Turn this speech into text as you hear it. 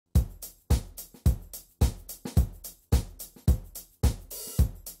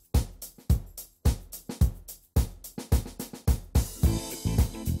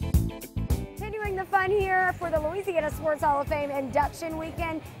here for the Louisiana Sports Hall of Fame induction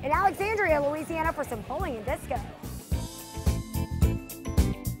weekend in Alexandria, Louisiana for some bowling and disco.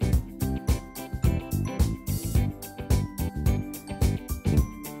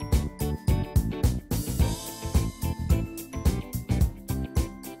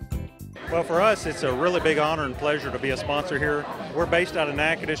 Well, for us, it's a really big honor and pleasure to be a sponsor here. We're based out of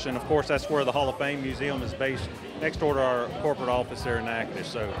Natchitoches, and of course, that's where the Hall of Fame Museum is based, next door to our corporate office there in Natchitoches.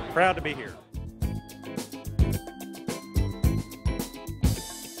 So proud to be here.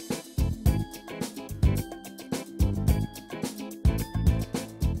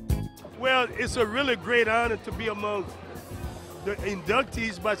 Well, it's a really great honor to be among the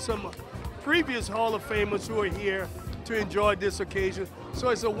inductees by some previous Hall of Famers who are here to enjoy this occasion. So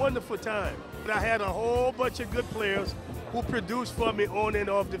it's a wonderful time. I had a whole bunch of good players who produced for me on and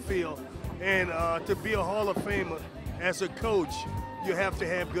off the field. And to be a Hall of Famer as a coach, you have to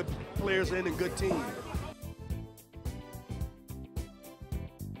have good players and a good team.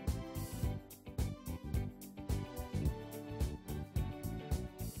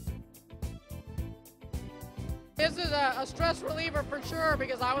 This is a stress reliever for sure,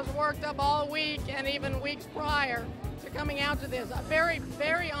 because I was worked up all week and even weeks prior to coming out to this. I'm very,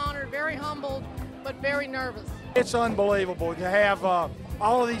 very honored, very humbled, but very nervous. It's unbelievable to have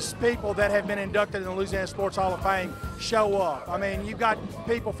all of these people that have been inducted in the Louisiana Sports Hall of Fame show up. I mean, you've got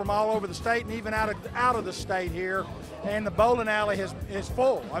people from all over the state and even out of the state here, and the bowling alley is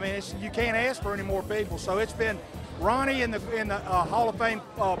full. I mean, you can't ask for any more people. So it's been, Ronnie and the Hall of Fame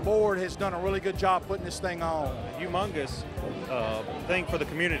board has done a really good job putting this thing on. A humongous thing for the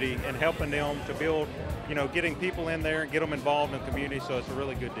community and helping them to build, getting people in there and get them involved in the community, so it's a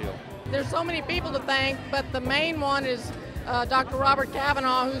really good deal. There's so many people to thank, but the main one is Dr. Robert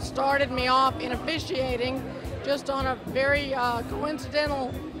Cavanaugh, who started me off in officiating just on a very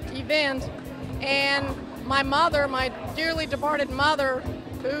coincidental event. And my mother, my dearly departed mother,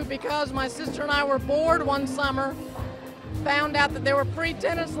 who, because my sister and I were bored one summer, found out that there were free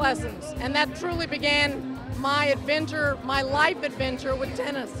tennis lessons, and that truly began my adventure, my life adventure with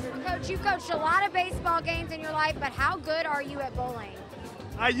tennis. Coach, you coached a lot of baseball games in your life, but how good are you at bowling?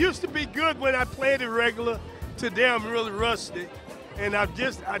 I used to be good when I played it regular. Today I'm really rusty, and I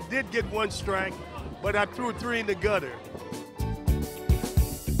did get one strike, but I threw 3 in the gutter.